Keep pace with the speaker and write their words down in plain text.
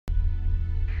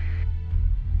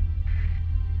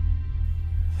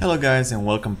Hello guys and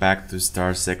welcome back to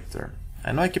Starsector.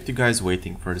 I know I kept you guys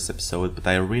waiting for this episode, but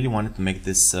I really wanted to make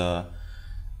this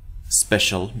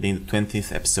special, being the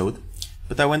 20th episode,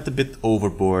 but I went a bit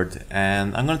overboard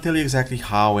and I'm going to tell you exactly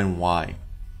how and why.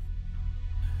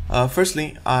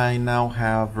 Firstly, I now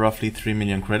have roughly 3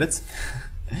 million credits.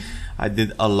 I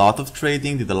did a lot of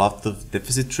trading, did a lot of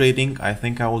deficit trading. I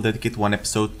think I will dedicate one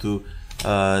episode to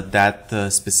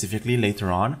that specifically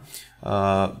later on.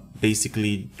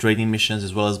 Basically trading missions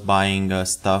as well as buying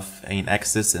stuff in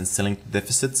excess and selling to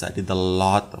deficits. I did a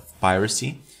lot of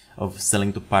piracy, of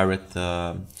selling to pirate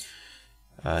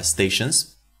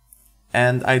stations.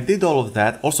 And I did all of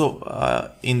that.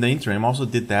 Also, in the interim, I also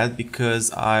did that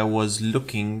because I was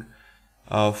looking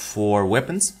for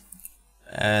weapons.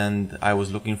 And I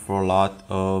was looking for a lot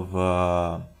of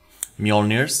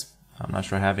Mjolnirs. I'm not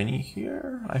sure I have any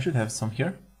here. I should have some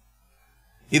here.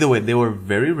 Either way, they were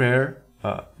very rare.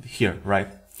 Here, right?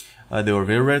 They were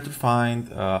very rare to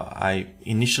find. I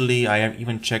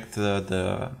even checked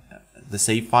the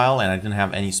save file and I didn't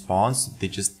have any spawns. They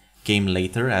just came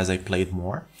later as I played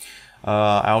more.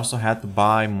 I also had to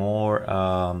buy more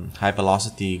high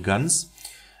velocity guns.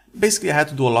 Basically, I had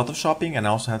to do a lot of shopping and I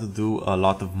also had to do a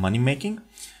lot of money making.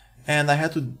 And I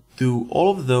had to do all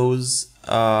of those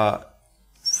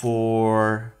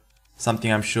for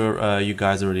something I'm sure you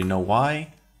guys already know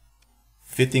why.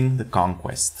 Fitting the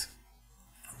Conquest.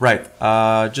 Right,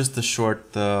 just a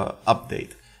short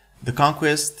update. The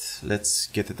Conquest, let's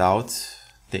get it out.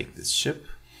 Take this ship.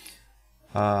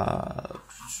 Let's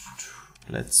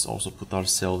also put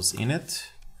ourselves in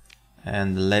it.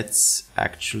 And let's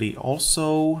actually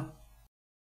also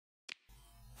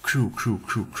crew.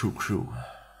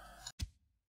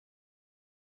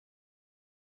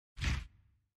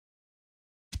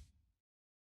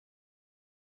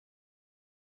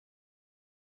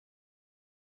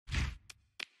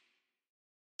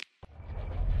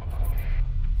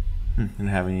 Didn't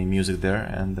have any music there,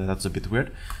 and that's a bit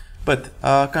weird. But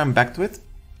coming back to it,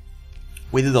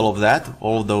 we did all of that,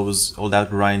 all that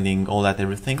grinding, all that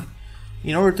everything,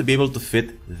 in order to be able to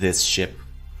fit this ship.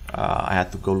 I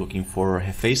had to go looking for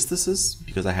Hephaestus's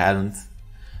because I hadn't.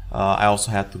 I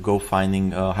also had to go finding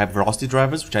high velocity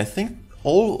drivers, which I think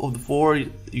all of the 4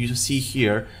 you see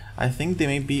here, I think they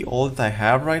may be all that I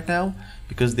have right now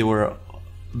because they were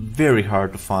very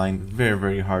hard to find,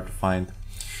 very hard to find.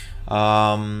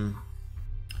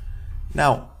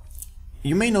 Now,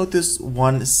 you may notice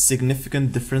one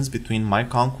significant difference between my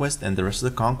Conquest and the rest of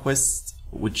the Conquests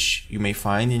which you may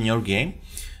find in your game,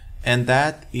 and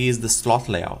that is the slot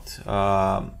layout.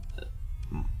 I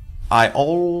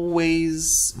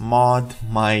always mod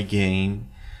my game,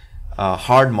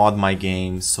 hard mod my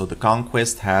game, so the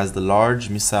Conquest has the large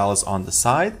missiles on the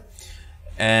side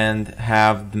and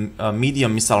have the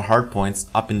medium missile hardpoints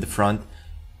up in the front,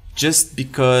 just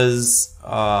because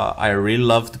I really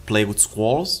love to play with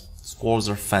squalls. Squalls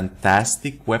are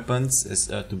fantastic weapons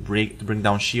to bring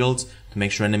down shields, to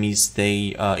make sure enemies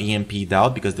stay EMP'd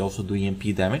out, because they also do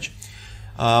EMP damage.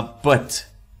 But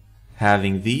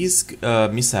having these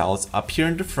missiles up here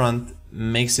in the front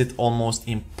makes it almost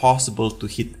impossible to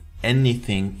hit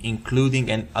anything,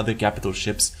 including other capital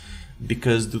ships,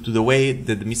 because due to the way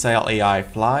that the missile AI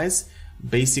flies,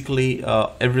 basically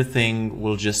everything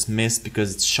will just miss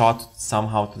because it's shot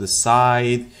somehow to the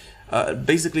side.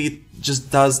 Basically it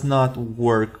just does not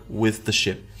work with the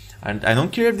ship, and I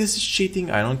don't care if this is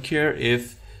cheating. I don't care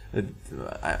if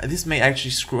this may actually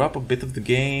screw up a bit of the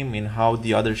game in how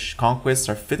the other conquests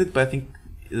are fitted, but I think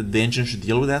the engine should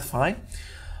deal with that fine.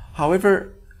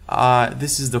 However,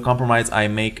 this is the compromise I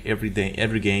make every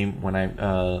game when I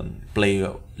play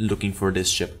looking for this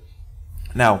ship.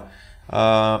 Now,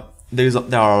 there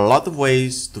are a lot of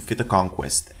ways to fit a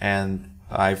Conquest, and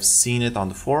I've seen it on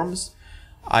the forums.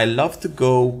 I love to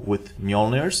go with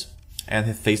Mjolnirs and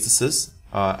Hephaestus's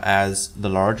as the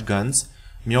large guns.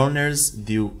 Mjolnirs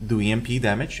do EMP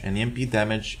damage, and EMP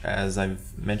damage, as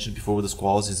I've mentioned before with the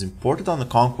squalls, is important on the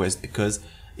Conquest because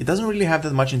it doesn't really have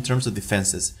that much in terms of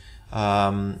defenses.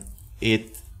 I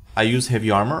use heavy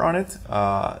armor on it.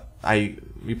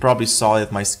 You probably saw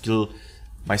that my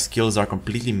skills are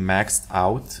completely maxed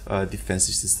out,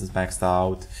 defensive systems maxed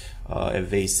out,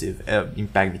 evasive,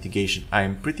 impact mitigation.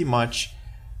 I'm pretty much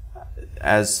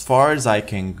as far as I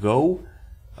can go.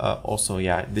 Also,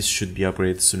 yeah, this should be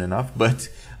upgraded soon enough, but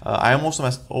I am also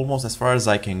almost as far as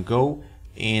I can go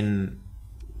in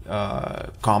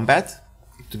combat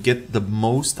to get the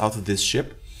most out of this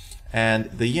ship. And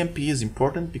the EMP is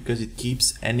important because it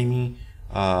keeps enemy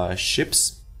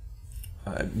ships,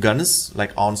 guns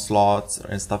like onslaughts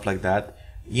and stuff like that,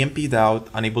 EMP'd out,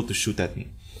 unable to shoot at me.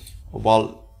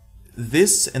 While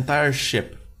this entire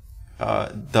ship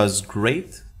does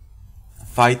great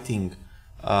fighting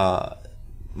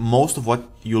most of what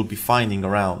you'll be finding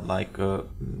around, like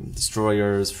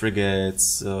destroyers,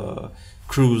 frigates,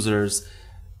 cruisers.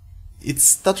 It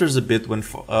stutters a bit when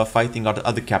fighting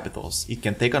other capitals. It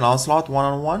can take an onslaught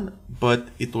one-on-one, but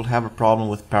it will have a problem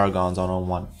with paragons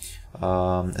one-on-one,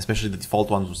 especially the default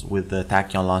ones with the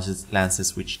tachyon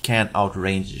lances, which can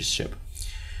outrange this ship.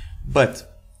 But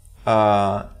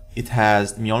it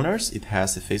has Mjolnirs, it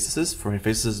has Hephaestus. For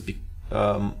Hephaestus,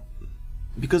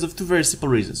 because of two very simple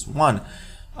reasons. One,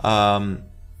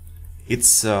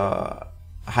 it's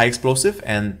high explosive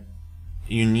and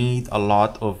you need a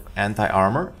lot of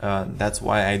anti-armor. That's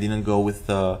why I didn't go with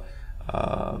the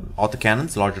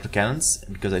autocannons, large autocannons,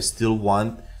 because I still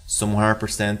want some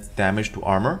 100% damage to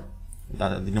armor.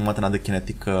 I didn't want another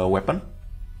kinetic weapon.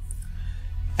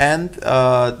 And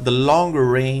the longer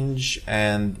range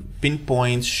and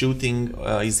pinpoint shooting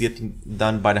is getting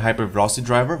done by the hypervelocity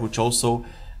driver, which also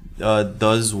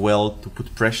does well to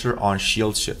put pressure on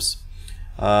shield ships.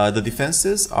 The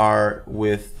defenses are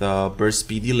with burst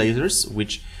speedy lasers,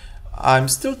 which I'm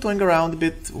still toying around a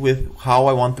bit with how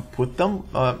I want to put them,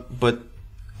 but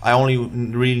I only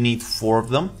really need 4 of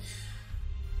them,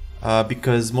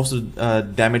 because most of the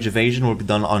damage evasion will be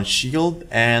done on shield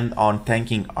and on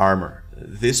tanking armor.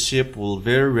 This ship will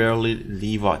very rarely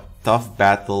leave a tough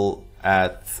battle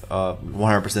at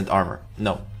 100% armor.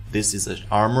 No. This is an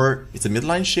armor. It's a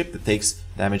midline ship that takes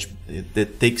damage,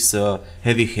 that takes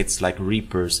heavy hits like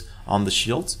Reapers on the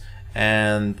shields,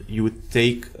 and you would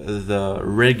take the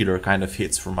regular kind of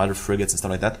hits from other frigates and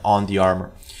stuff like that on the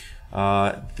armor.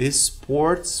 This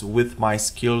sports with my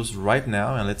skills right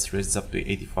now, and let's raise this up to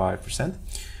 85%.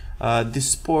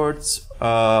 This sports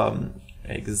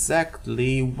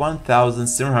exactly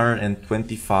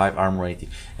 1725 armor rating,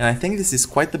 and I think this is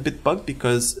quite a bit bugged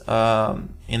because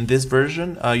in this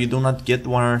version you do not get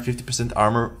 150%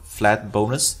 armor flat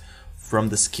bonus from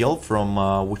the skill from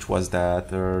which was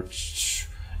that,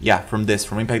 yeah, from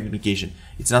impact mitigation.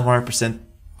 It's not 100%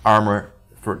 armor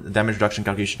for damage reduction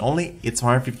calculation only, it's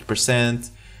 150%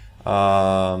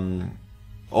 of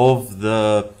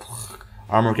the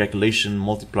armor calculation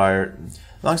multiplier.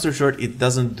 Long story short, it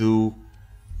doesn't do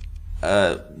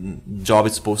job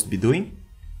it's supposed to be doing,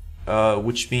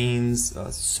 which means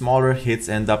smaller hits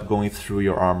end up going through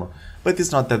your armor, but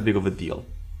it's not that big of a deal.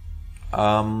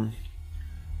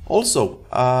 Also,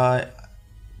 I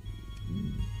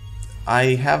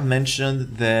have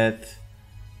mentioned that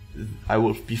I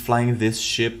will be flying this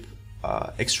ship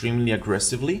extremely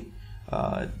aggressively.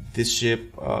 This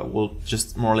ship will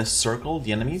just more or less circle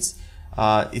the enemies.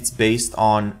 It's based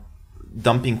on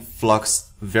dumping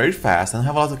flux very fast and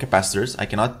have a lot of capacitors. I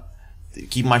cannot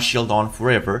keep my shield on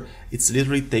forever. It's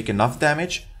literally take enough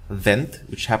damage, vent,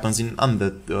 which happens in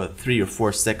under 3 or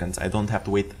 4 seconds. I don't have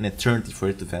to wait an eternity for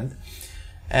it to vent.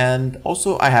 And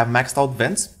also I have maxed out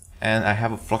vents and I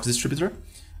have a flux distributor.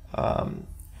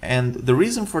 And the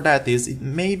reason for that is it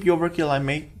may be overkill, I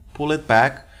may pull it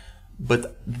back,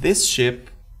 but this ship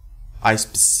I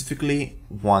specifically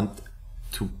want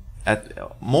to, at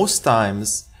most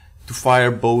times, to fire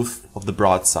both of the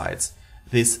broadsides.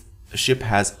 This ship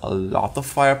has a lot of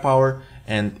firepower,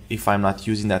 and if I'm not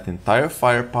using that entire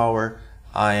firepower,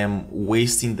 I am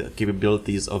wasting the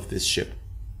capabilities of this ship.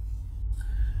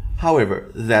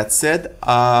 However, that said,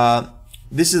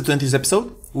 this is the 20th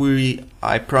episode.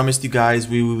 I promised you guys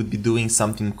we would be doing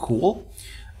something cool,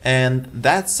 and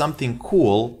that something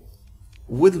cool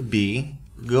would be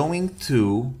going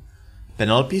to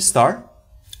Penelope Star,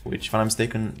 which, if I'm not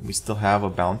mistaken, we still have a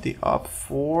bounty up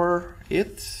for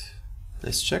it.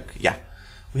 Let's check. Yeah,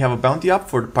 we have a bounty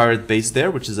up for the pirate base there,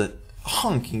 which is a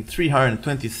honking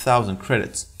 320,000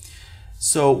 credits.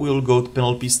 So we will go to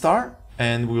Penelope Star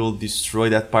and we will destroy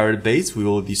that pirate base. We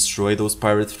will destroy those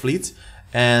pirate fleets,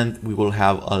 and we will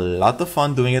have a lot of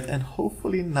fun doing it, and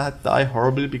hopefully not die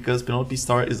horribly, because Penelope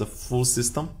Star is a full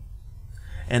system.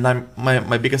 And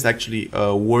my biggest actually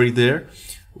worry there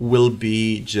will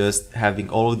be just having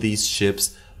all of these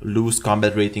ships lose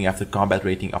combat rating after combat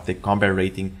rating after combat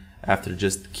rating after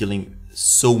just killing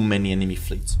so many enemy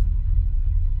fleets.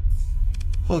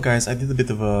 Well guys, I did a bit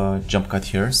of a jump cut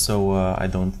here, so I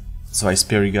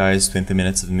spare you guys 20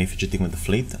 minutes of me fidgeting with the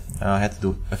fleet. I had to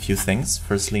do a few things.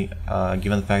 Firstly,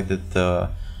 given the fact that the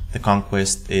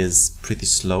Conquest is pretty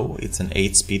slow, it's an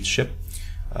 8-speed ship,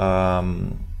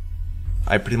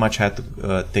 I pretty much had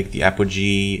to take the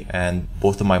Apogee and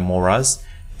both of my Moras,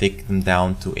 take them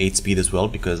down to 8 speed as well,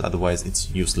 because otherwise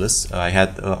it's useless. I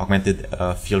had augmented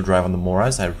field drive on the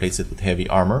Moras. I replaced it with heavy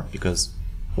armor because,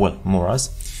 well,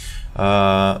 Moras.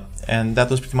 And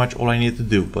that was pretty much all I needed to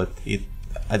do, but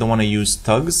I don't want to use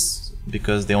tugs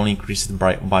because they only increase it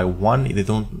by 1.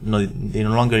 They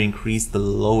no longer increase the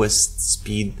lowest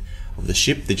speed of the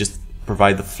ship. They just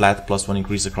provide the flat +1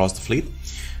 increase across the fleet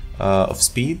of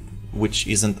speed, which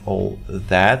isn't all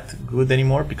that good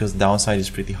anymore because the downside is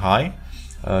pretty high,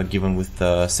 given with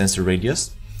the sensor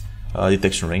radius,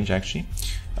 detection range actually.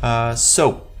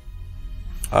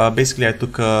 Basically I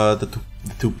took the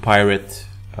two pirate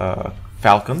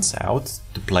Falcons out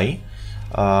to play.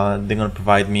 They're gonna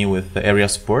provide me with the area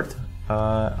support.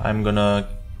 I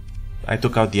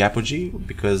took out the apogee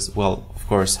because, well, of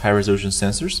course, high resolution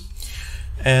sensors,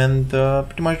 and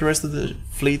pretty much the rest of the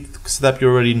fleet setup you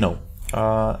already know.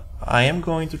 I am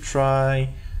going to try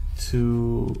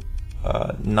to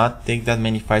not take that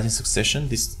many fights in succession.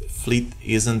 This fleet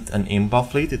isn't an imba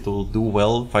fleet. It will do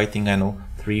well fighting, I know,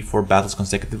 3-4 battles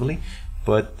consecutively,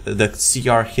 but the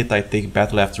CR hit I take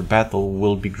battle after battle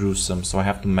will be gruesome, so I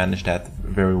have to manage that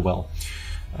very well.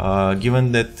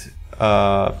 Given that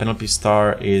Penelope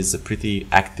Star is a pretty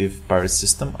active pirate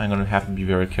system, I'm gonna have to be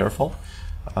very careful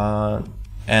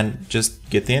and just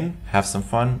get in, have some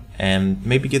fun, and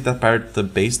maybe get that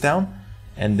pirate base down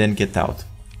and then get out.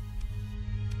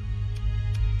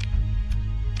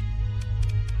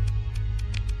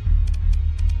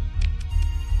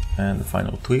 And the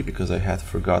final tweak, because I had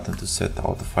forgotten to set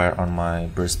auto fire on my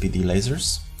burst PD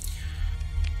lasers.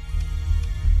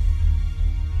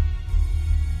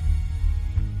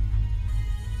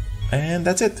 And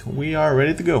that's it, we are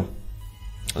ready to go.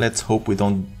 Let's hope we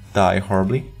don't die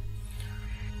horribly.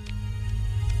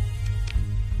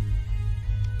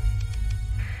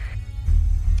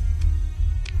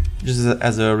 Just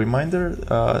as a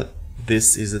reminder,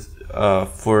 this is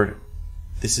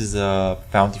a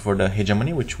bounty for the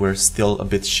hegemony, which we're still a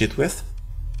bit shit with.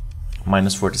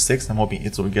 -46. I'm hoping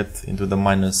it will get into the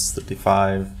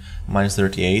 -35,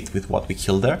 -38 with what we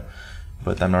killed there,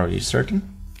 but I'm not really certain.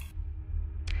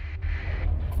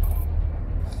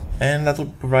 And that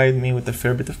will provide me with a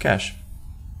fair bit of cash.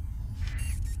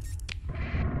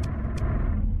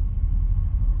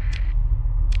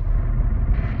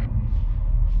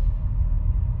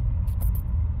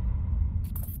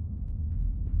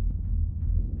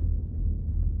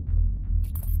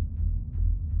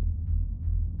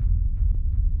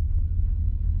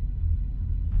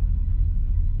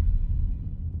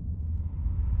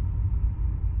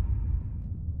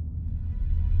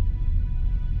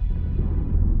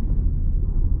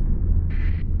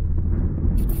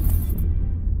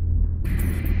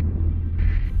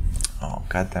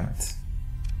 God damn it.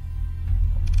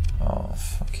 Oh,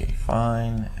 okay,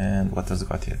 fine. And what has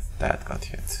got hit? That got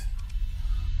hit.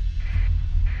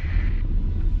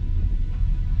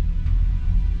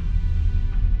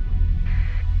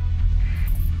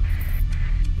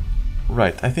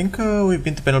 Right, I think we've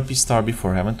been to Penelope Star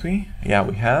before, haven't we? Yeah,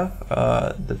 we have.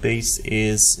 The base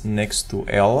is next to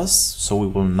Eolus, so we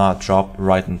will not drop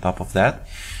right on top of that.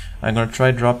 I'm gonna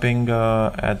try dropping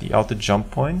at the outer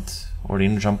jump point, or the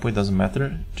inner jump point, doesn't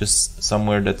matter, just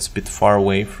somewhere that's a bit far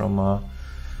away from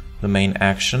the main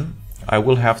action. I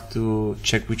will have to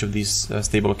check which of these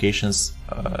stable locations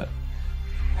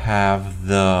have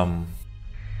the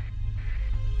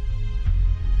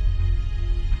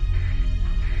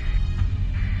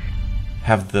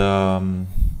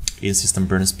in-system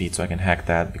burn speed, so I can hack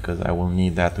that, because I will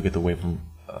need that to get away from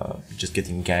just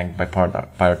getting ganked by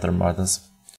pirate armadas.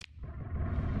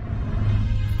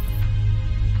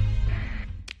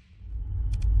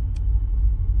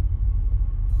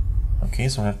 Okay,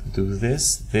 so I have to do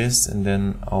this, and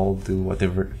then I'll do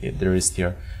whatever there is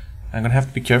here. I'm gonna have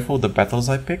to be careful with the battles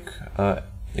I pick.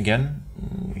 Again,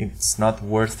 it's not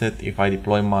worth it if I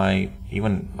deploy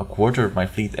even a quarter of my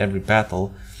fleet every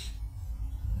battle,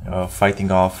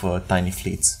 fighting off tiny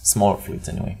fleets, smaller fleets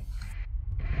anyway.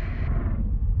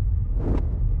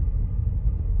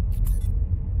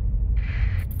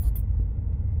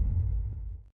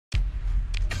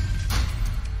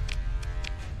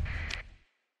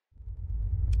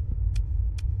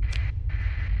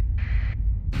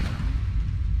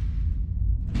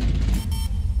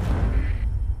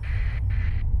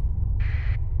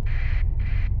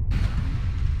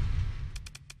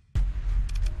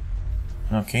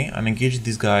 Okay, I'm engaging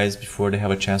these guys before they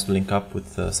have a chance to link up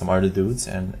with some other dudes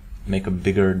and make a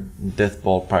bigger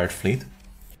deathball pirate fleet.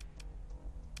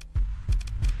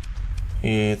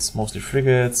 It's mostly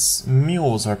frigates.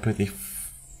 Mules are pretty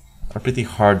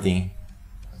hardy,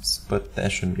 but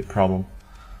that shouldn't be a problem.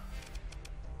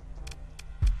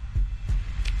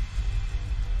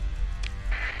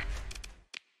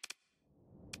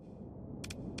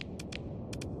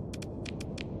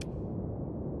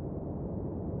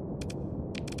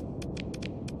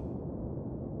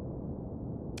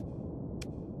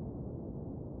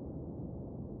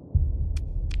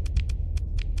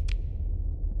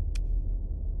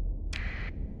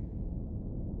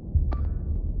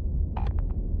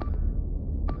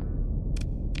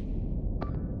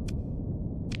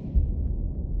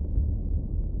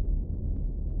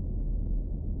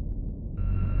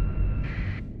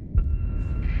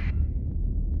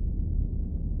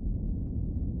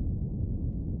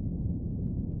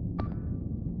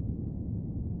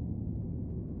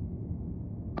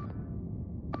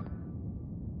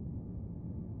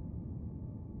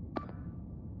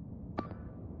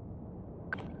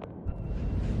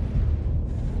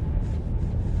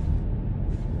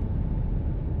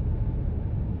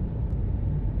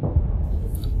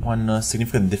 one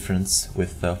significant difference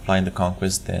with flying the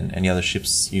Conquest than any other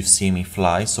ships you've seen me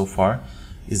fly so far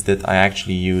is that I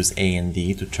actually use A and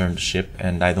D to turn the ship,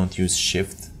 and I don't use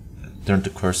Shift, turn the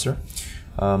cursor,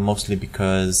 mostly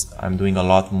because I'm doing a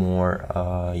lot more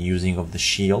using of the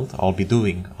shield. I'll be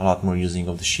doing a lot more using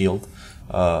of the shield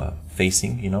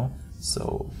facing, you know,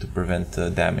 so to prevent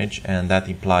damage, and that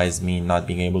implies me not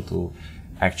being able to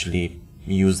actually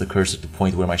use the cursor to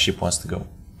point where my ship wants to go,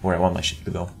 where I want my ship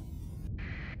to go.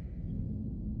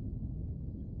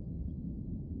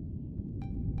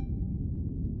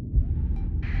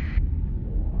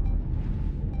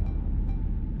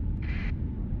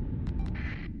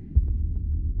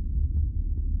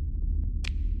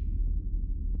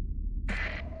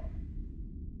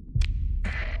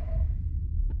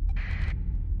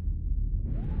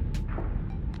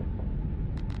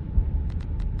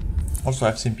 Also,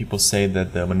 I've seen people say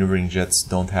that the maneuvering jets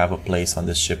don't have a place on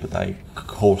this ship, but I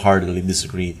wholeheartedly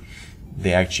disagree.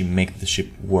 They actually make the ship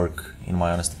work, in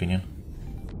my honest opinion.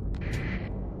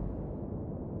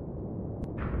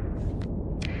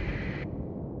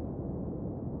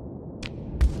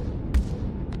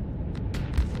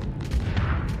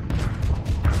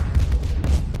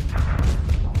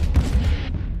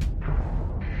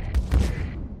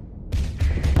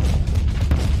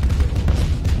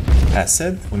 As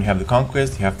said, when you have the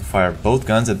Conquest, you have to fire both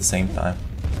guns at the same time.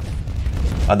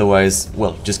 Otherwise,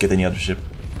 well, just get any other ship.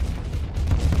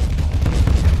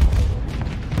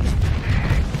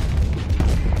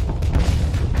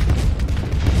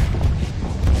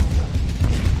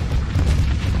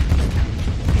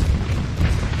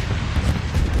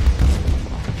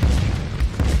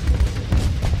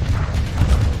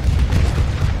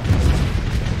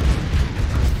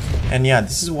 And yeah,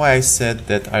 this is why I said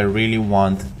that I really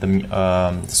want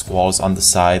the squalls on the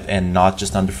side and not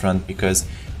just on the front, because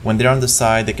when they're on the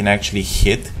side they can actually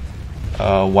hit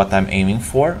what I'm aiming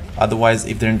for. Otherwise,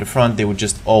 if they're in the front, they would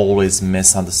just always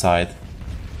miss on the side.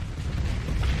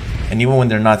 And even when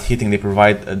they're not hitting, they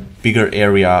provide a bigger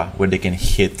area where they can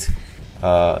hit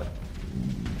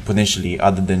potentially,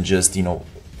 other than just, you know,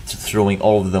 throwing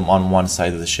all of them on one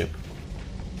side of the ship.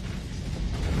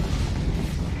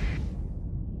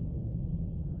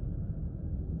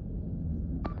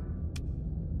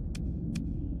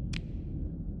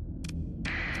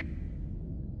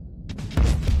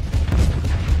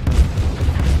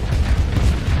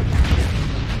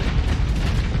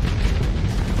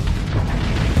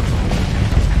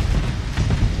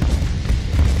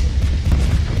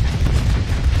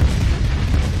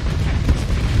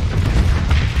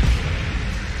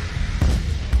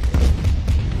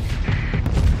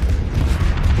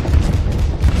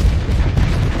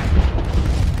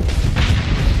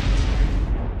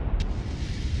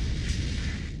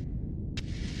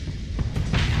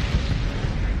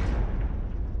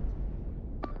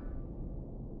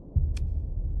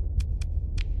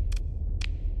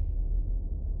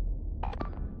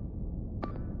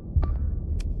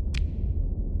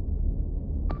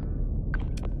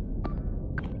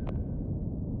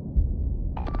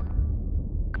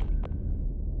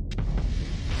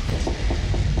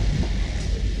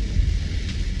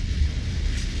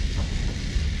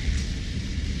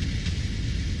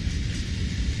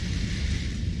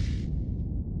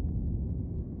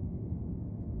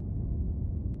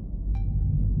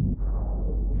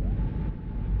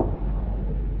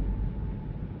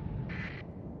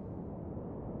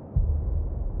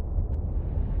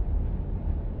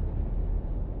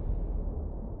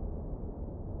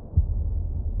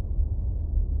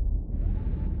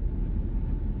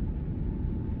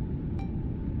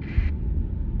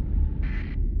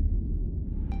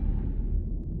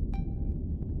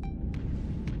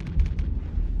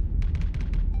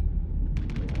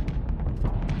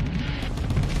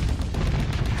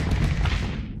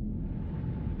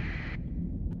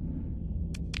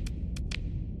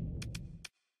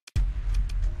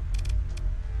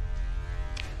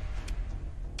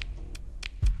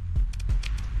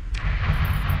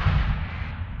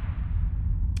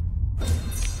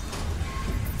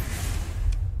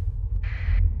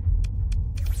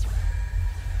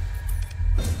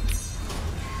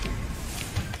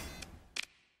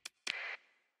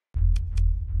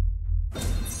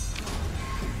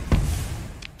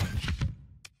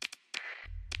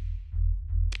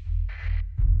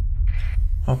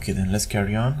 Okay, then let's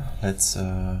carry on. Let's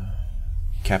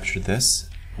capture this.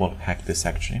 Well, hack this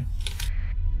actually.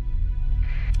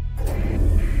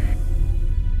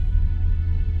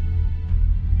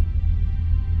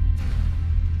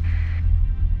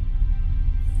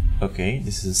 Okay,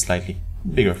 this is a slightly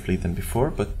bigger fleet than before,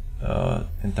 but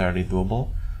entirely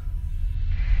doable.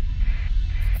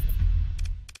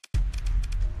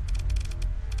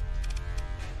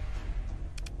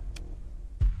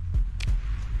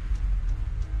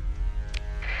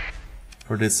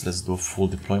 For this, let's do a full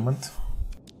deployment.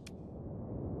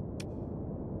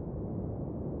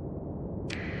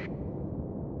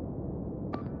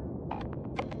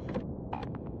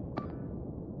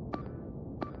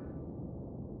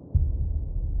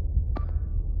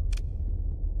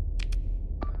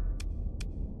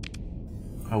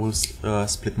 I will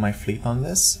split my fleet on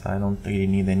this. I don't really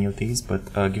need any of these,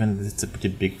 but given that it's a pretty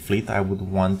big fleet, I would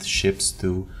want ships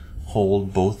to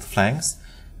hold both flanks.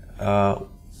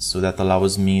 So that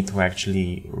allows me to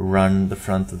actually run the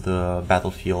front of the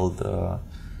battlefield a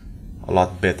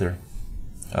lot better.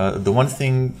 The one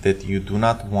thing that you do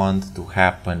not want to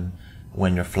happen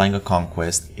when you're flying a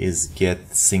Conquest is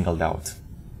get singled out.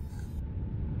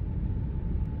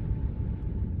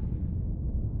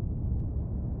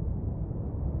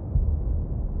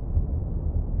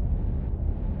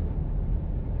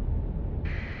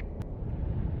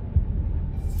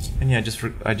 And yeah,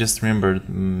 I just remembered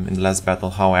in the last battle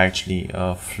how I actually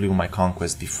flew my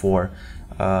Conquest before.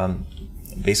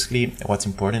 Basically, what's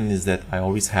important is that I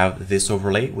always have this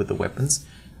overlay with the weapons,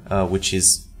 which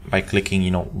is by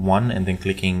clicking, 1 and then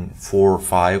clicking 4 or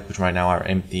 5, which right now are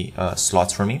empty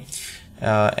slots for me.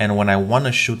 And when I want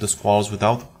to shoot the squalls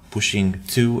without pushing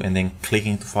 2 and then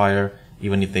clicking to fire,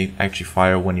 even if they actually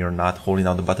fire when you're not holding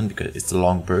down the button because it's a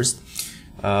long burst,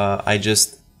 I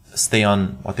just stay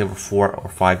on whatever 4 or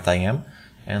 5 I am,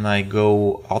 and I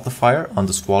go auto fire on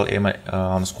the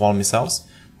squall missiles,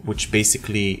 which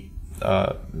basically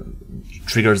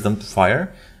triggers them to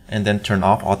fire, and then turn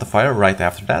off auto fire right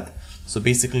after that. So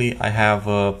basically I have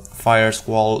fire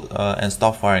squall and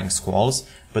stop firing squalls,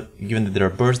 but given that they're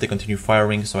bursts, they continue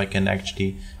firing, so I can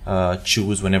actually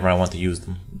choose whenever I want to use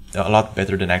them. A lot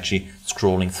better than actually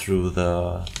scrolling through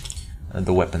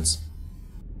the weapons.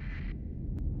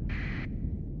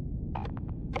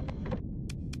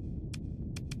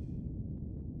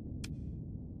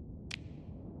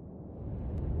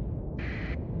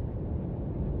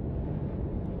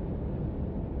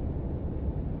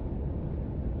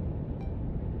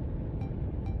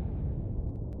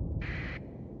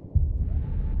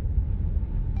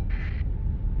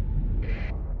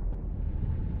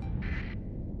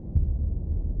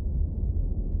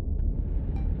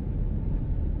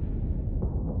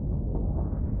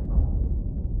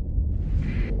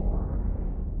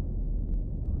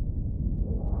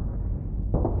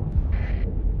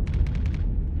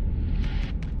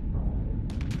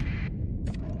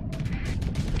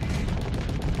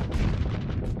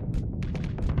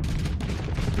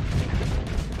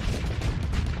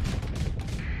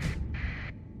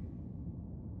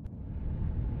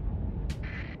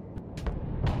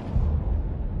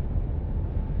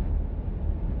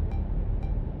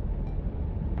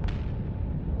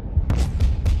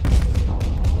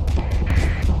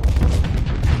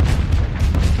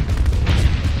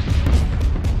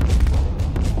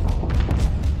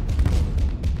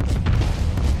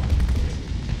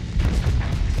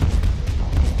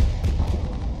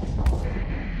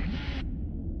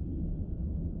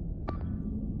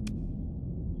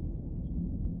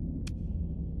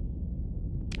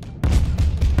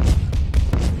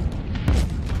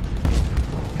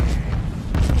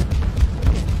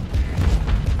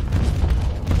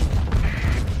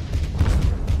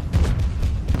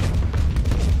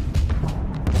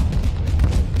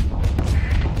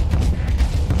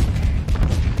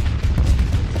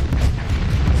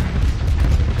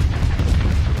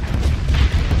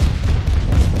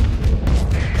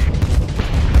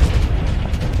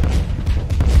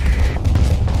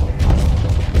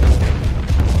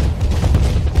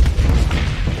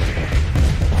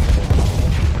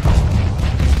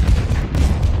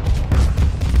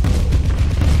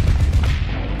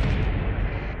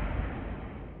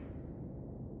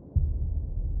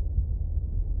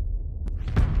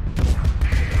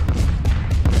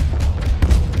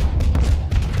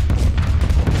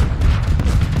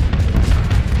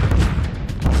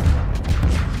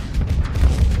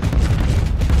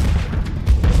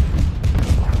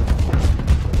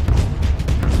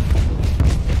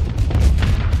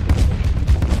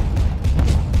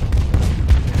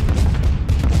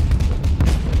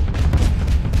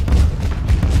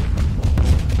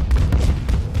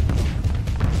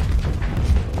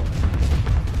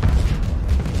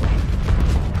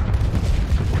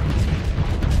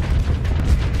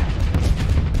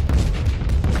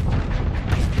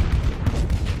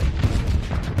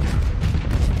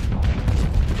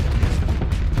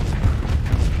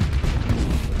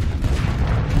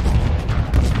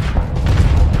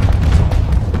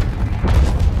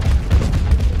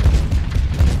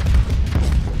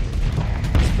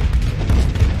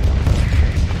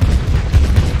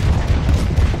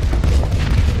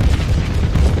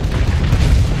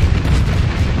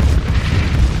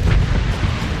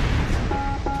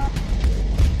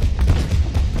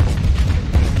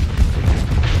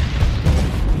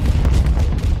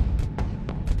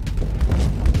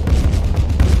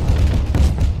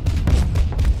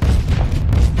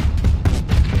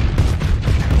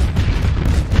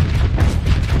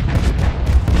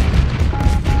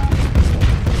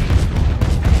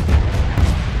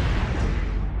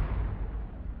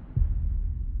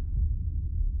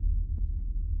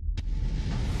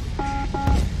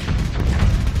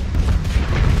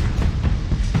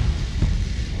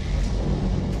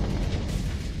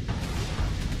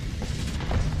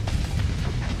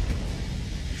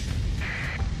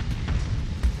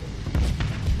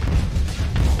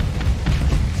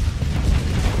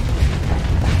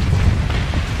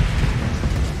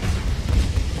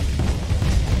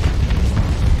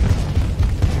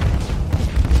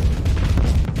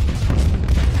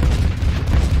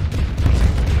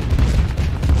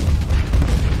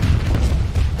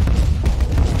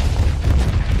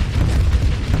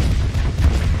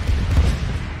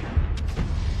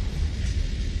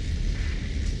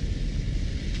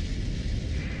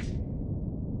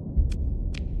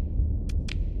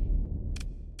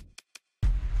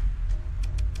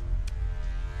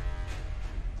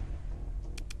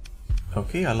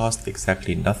 Okay, I lost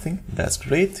exactly nothing. That's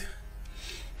great.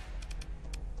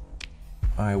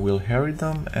 I will harry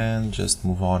them and just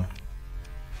move on.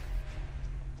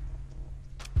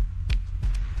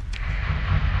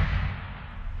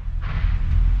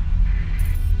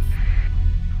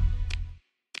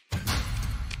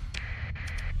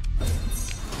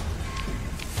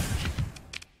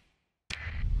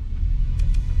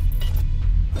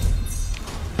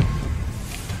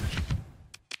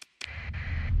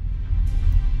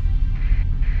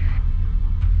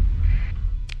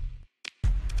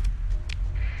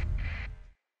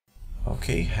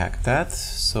 Okay, hack that.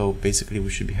 So basically we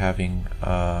should be having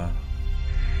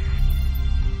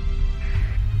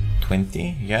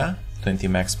 20, yeah, 20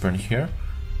 max burn here.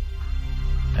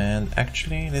 And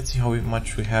actually, let's see how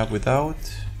much we have without.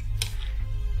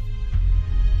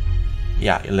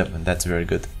 Yeah, 11, that's very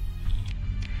good.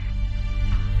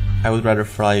 I would rather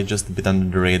fly just a bit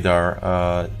under the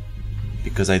radar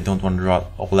because I don't want to draw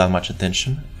all that much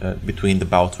attention between the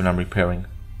bouts when I'm repairing.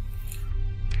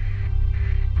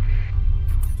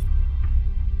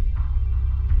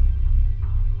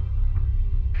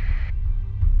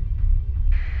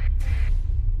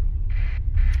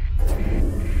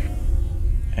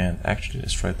 And actually,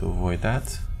 let's try to avoid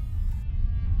that.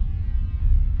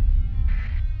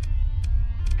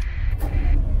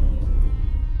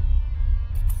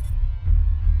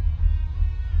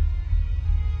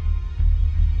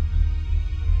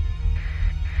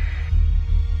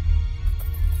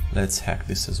 Let's hack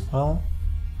this as well.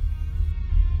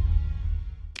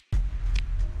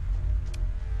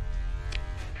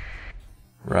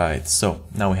 Right, so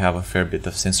now we have a fair bit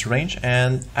of sensor range,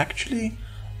 and actually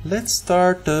let's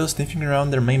start sniffing around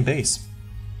their main base.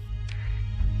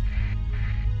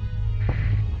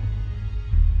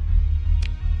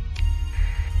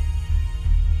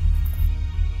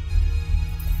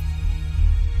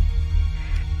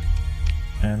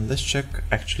 And let's check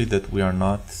actually that we are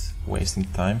not wasting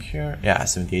time here. Yeah,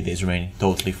 78 days remaining,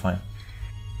 totally fine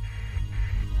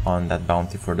on that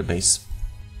bounty for the base.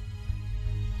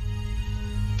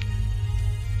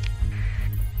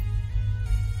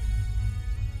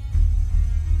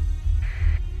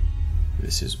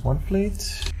 This is one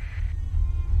fleet.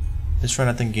 Let's try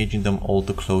not engaging them all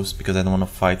too close because I don't want to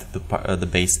fight the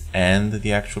base and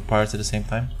the actual pirates at the same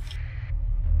time.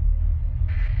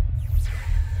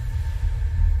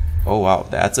 Oh wow,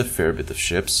 that's a fair bit of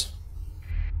ships.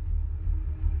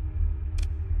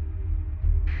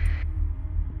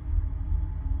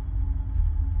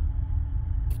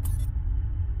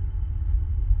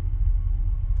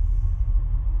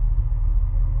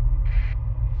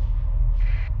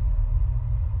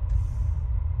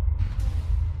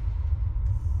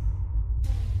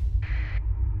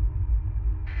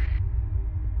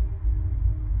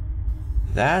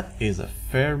 That is a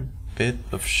fair bit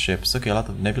of ships. Okay, a lot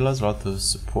of nebulas, a lot of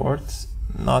support.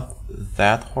 Not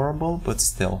that horrible, but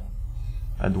still.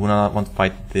 I do not want to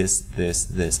fight this,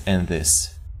 and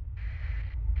this.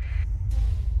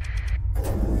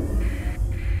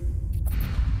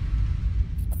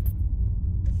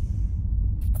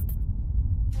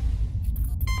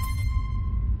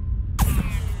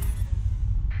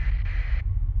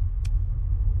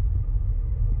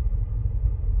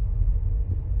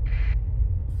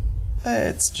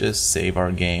 Let's just save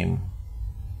our game.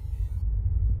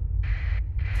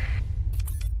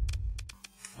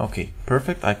 Okay,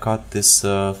 perfect. I caught this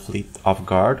fleet off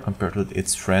guard compared with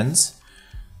its friends.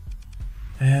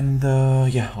 And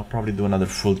yeah, I'll probably do another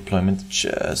full deployment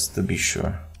just to be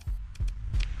sure.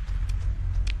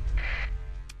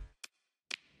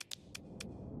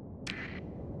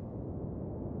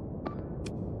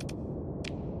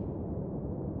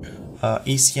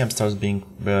 ECM starts being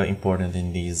very important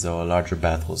in these larger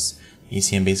battles.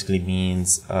 ECM basically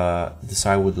means the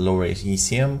side with lower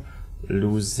ECM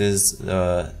loses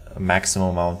a maximum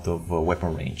amount of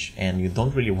weapon range, and you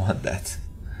don't really want that.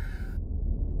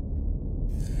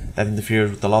 That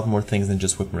interferes with a lot more things than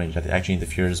just weapon range. That actually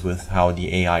interferes with how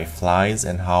the AI flies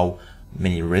and how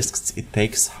many risks it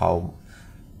takes, how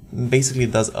basically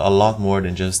it does a lot more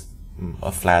than just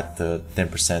a flat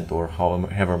 10% or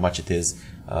however much it is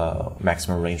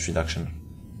maximum range reduction.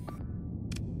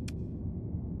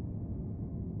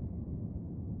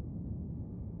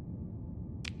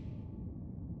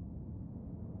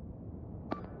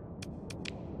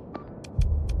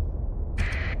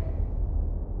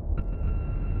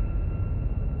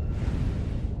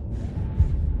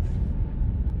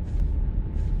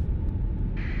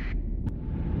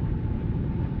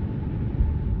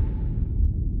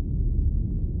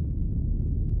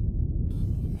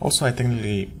 Also, I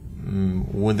technically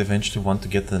would eventually want to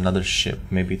get another ship,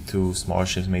 maybe 2 smaller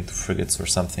ships, maybe 2 frigates or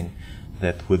something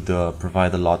that would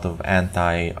provide a lot of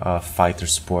anti-fighter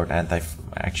support,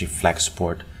 actually flag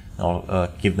support.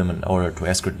 I'll give them an order to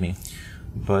escort me,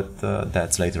 but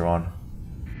that's later on.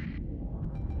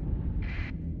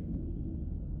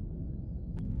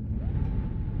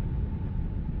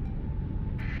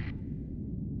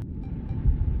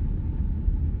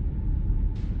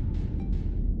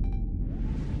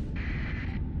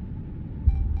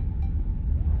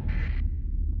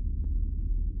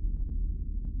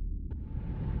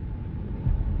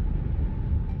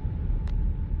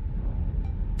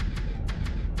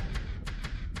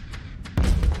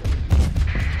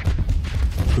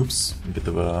 Oops, a bit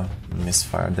of a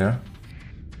misfire there.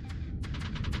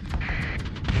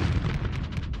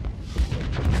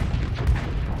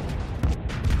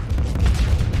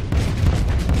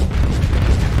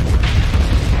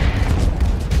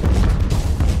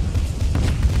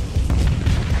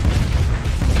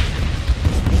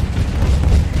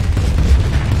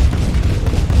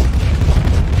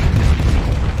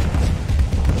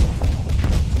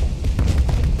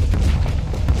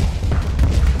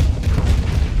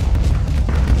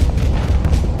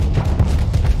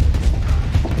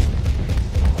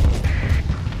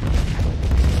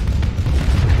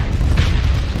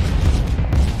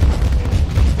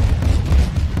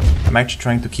 I'm actually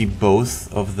trying to keep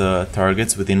both of the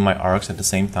targets within my arcs at the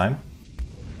same time.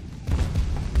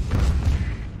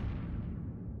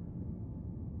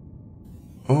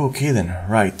 Okay then,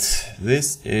 right.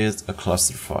 This is a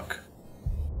clusterfuck.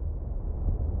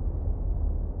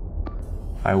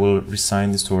 I will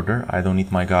resign this order. I don't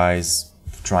need my guys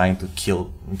trying to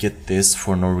get this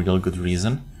for no real good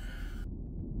reason.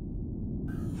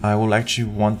 I will actually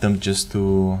want them just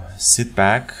to sit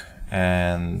back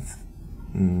and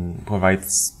provide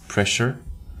pressure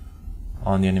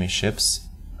on the enemy ships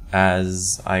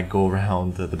as I go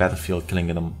around the battlefield killing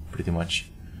them pretty much.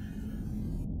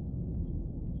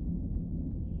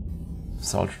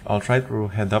 So I'll try to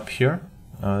head up here.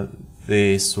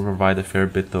 They provide a fair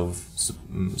bit of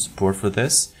support for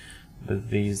this,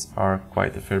 but these are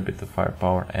quite a fair bit of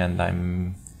firepower,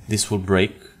 and this will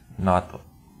break not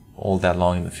all that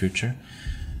long in the future.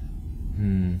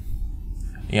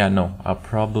 Yeah, no, I'll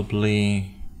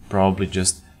probably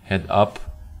just head up,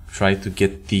 try to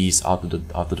get these out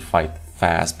of the fight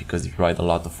fast because they provide a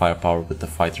lot of firepower with the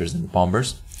fighters and the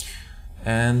bombers,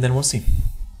 and then we'll see.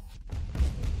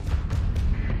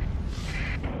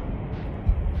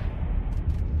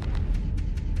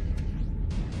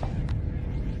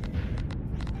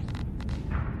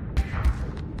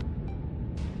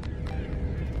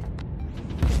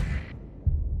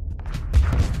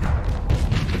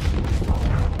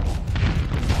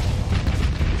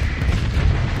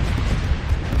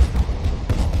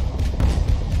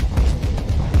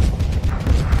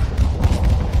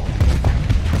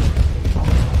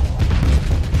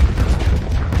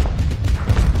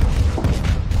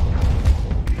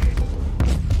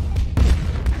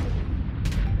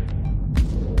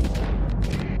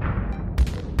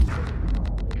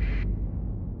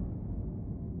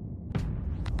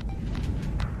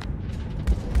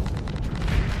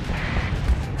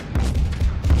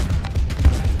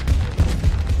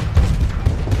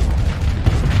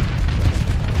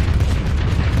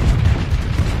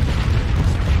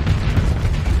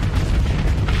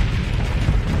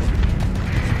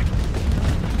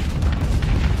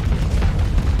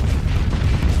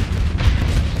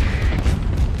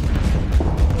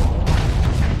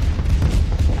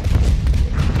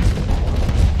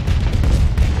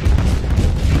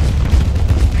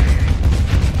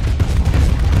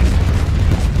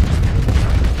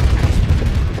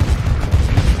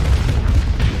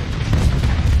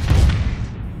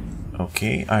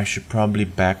 Okay, I should probably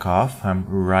back off. I'm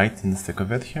right in the thick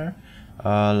of it here.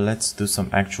 Let's do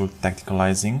some actual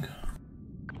tacticalizing.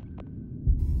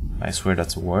 I swear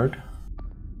that's a word.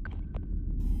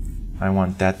 I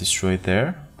want that destroyed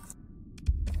there.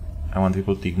 I want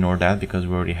people to ignore that because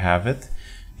we already have it.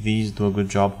 These do a good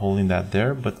job holding that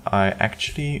there, but I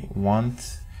actually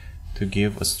want to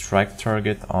give a strike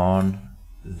target on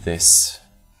this.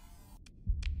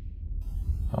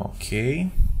 Okay.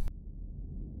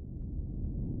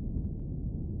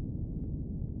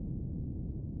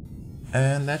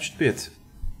 And that should be it.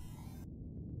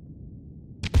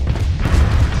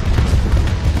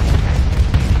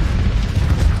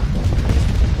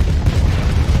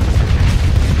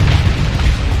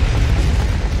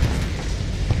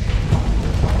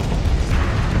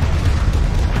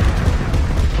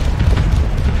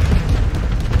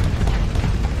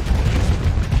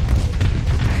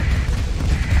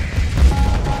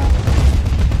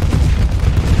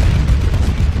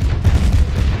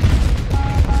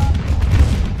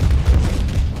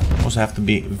 also have to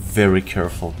be very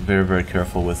careful, very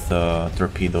careful with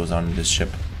torpedoes on this ship.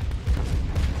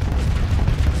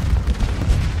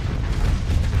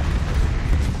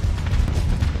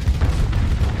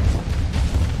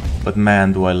 But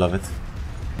man, do I love it.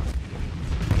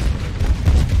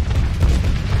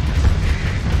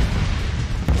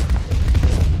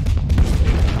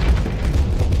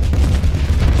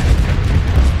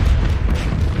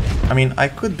 I mean, I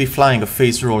could be flying a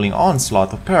face-rolling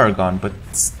onslaught of Paragon, but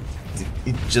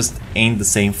it just ain't the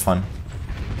same fun.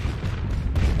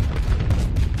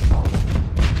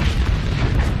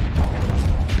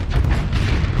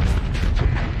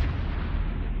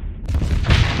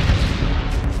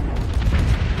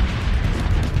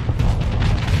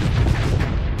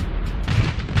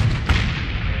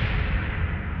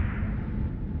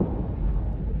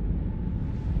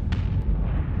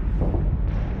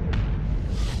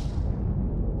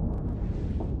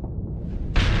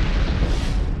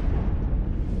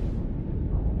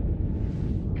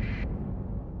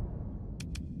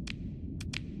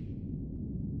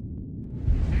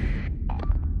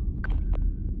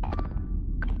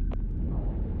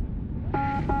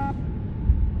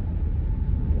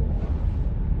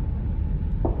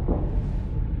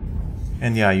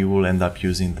 And yeah, you will end up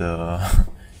using the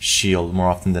shield more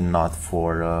often than not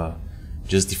for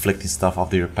just deflecting stuff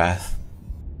off your path.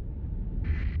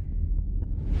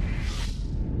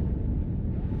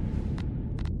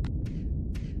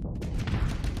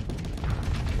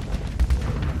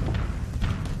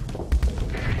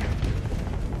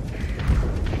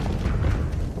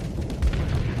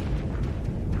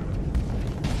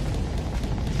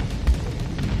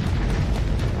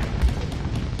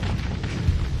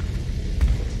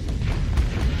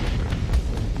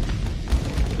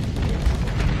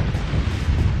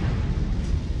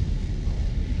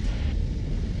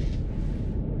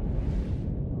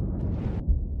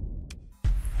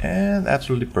 And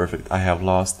absolutely perfect, I have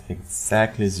lost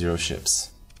exactly 0 ships.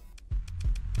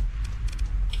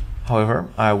 However,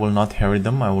 I will not harry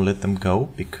them, I will let them go,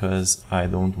 because I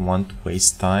don't want to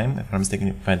waste time. If I'm mistaken,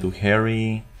 if I do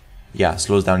harry, yeah,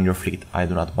 slows down your fleet. I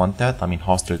do not want that, I'm in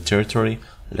hostile territory,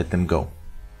 let them go.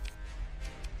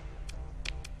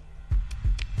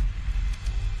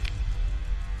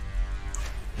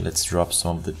 Let's drop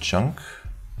some of the junk.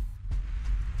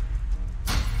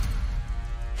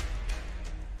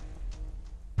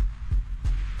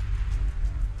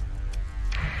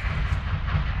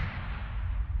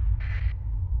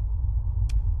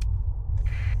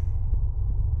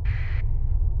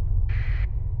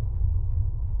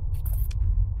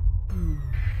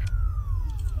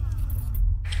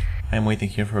 I'm waiting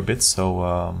here for a bit,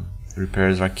 so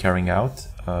repairs are carrying out,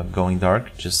 going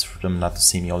dark, just for them not to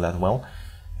see me all that well.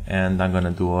 And I'm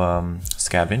gonna do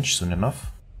scavenge soon enough.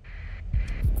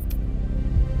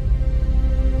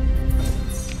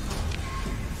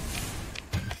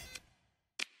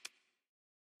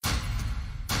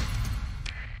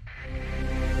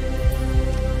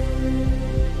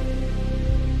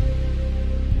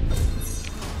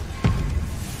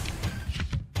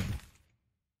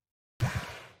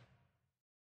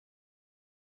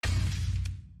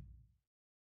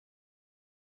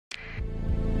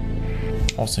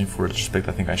 Also, in full retrospect,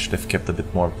 I think I should have kept a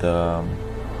bit more of the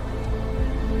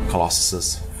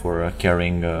Colossuses for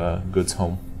carrying goods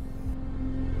home.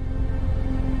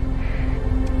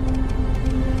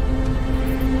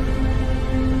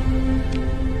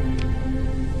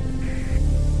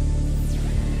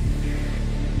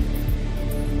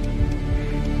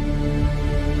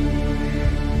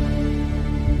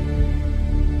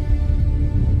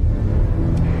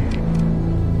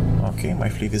 Okay, my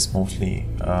fleet is mostly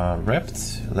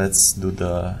repped. Let's do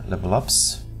the level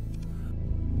ups.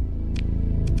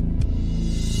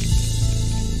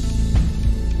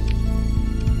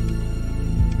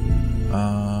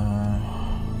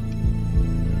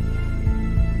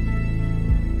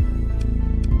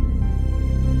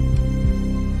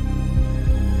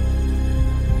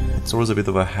 It's always a bit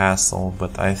of a hassle,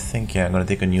 but I think, yeah, I'm gonna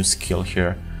take a new skill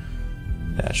here.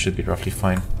 That should be roughly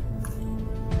fine.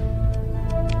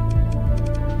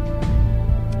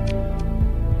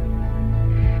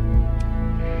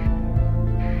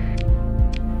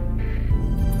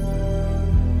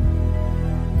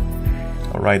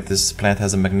 Alright, this planet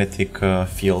has a magnetic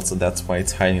field, so that's why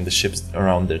it's hiding the ships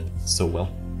around it so well.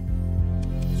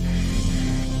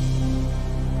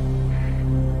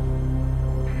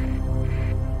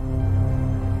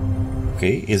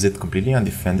 Okay, is it completely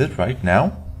undefended right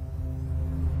now?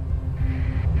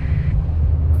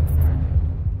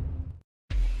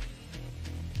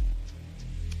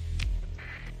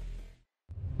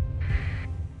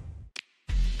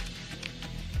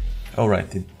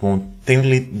 Alright, it won't.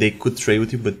 Technically, they could trade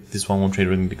with you, but this one won't trade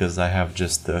with me because I have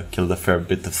just killed a fair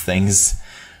bit of things.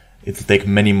 It'll take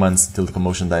many months until the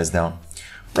commotion dies down.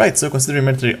 Right, so considering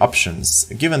military options,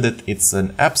 given that it's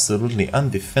an absolutely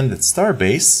undefended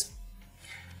starbase,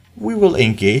 we will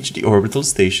engage the orbital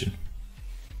station.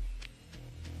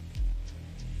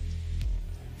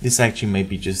 This actually may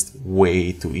be just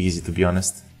way too easy, to be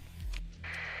honest.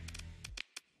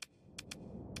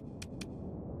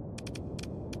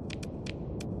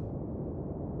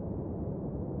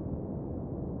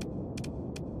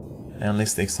 And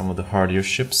let's take some of the hardier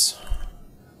ships.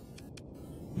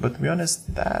 But to be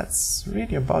honest, that's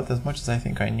really about as much as I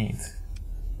think I need.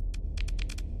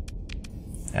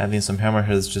 Add in some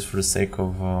hammerheads just for the sake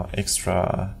of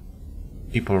extra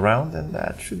people around, and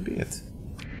that should be it.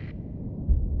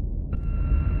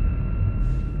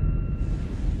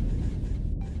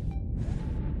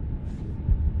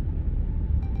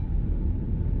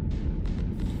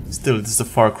 Still, it is a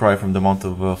far cry from the amount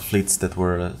of fleets that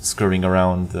were scurrying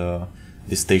around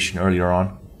this station earlier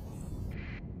on.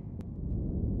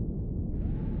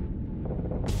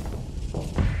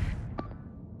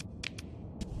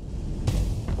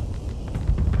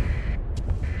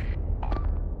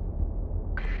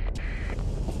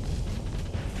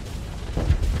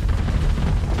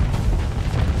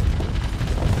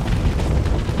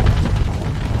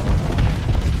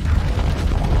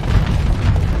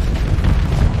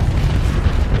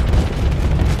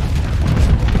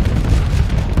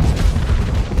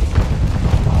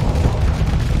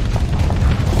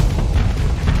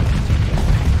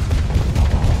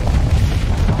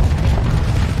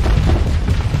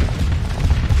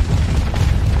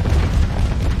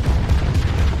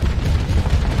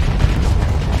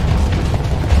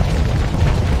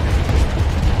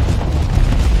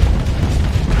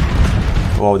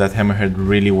 Wow, that hammerhead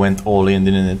really went all in,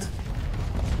 didn't it?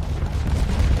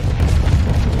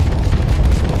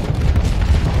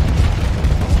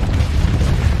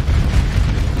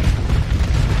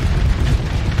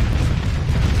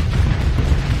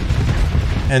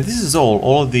 And this is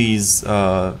all of these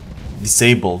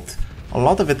disabled. A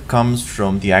lot of it comes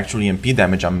from the actual EMP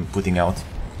damage I'm putting out.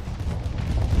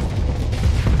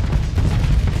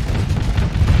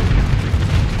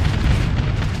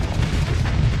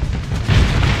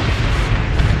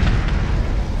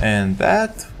 And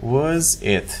that was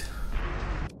it.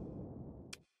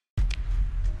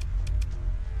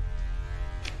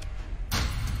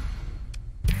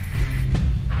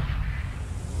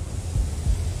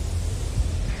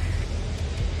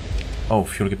 Oh,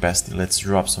 fuel capacity. Let's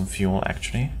drop some fuel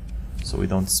actually, so we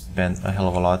don't spend a hell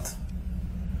of a lot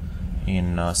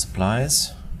in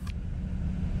supplies.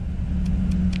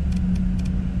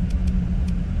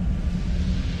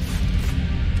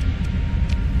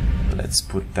 Let's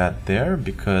put that there,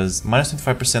 because minus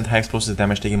 25% high explosive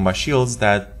damage taken by shields,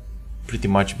 that pretty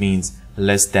much means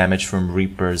less damage from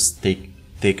Reapers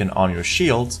taken on your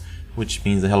shields, which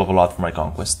means a hell of a lot for my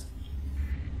Conquest.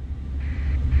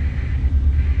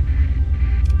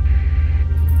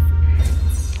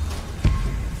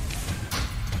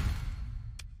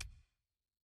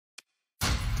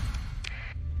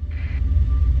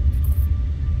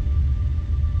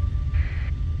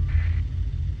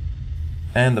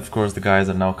 And of course the guys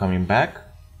are now coming back.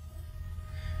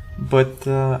 But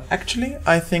actually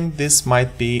I think this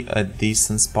might be a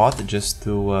decent spot just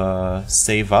to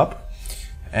save up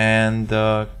and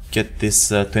get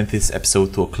this 20th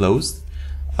episode to a close.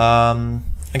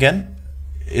 Again,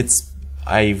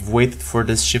 I've waited for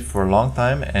this ship for a long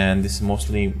time, and this is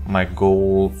mostly my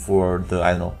goal for the,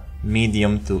 I don't know,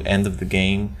 medium to end of the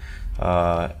game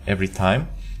every time,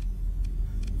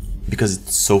 because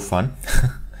it's so fun.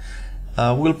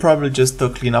 We'll probably just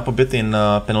clean up a bit in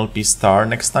Penelope Star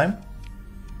next time,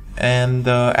 and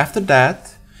after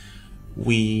that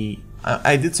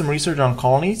I did some research on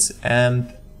colonies,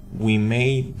 and we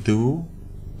may do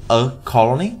a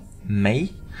colony,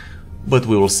 but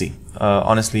we will see.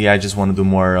 Honestly, I just want to do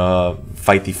more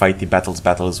fighty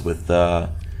battles with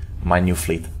my new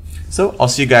fleet. So I'll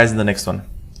see you guys in the next one.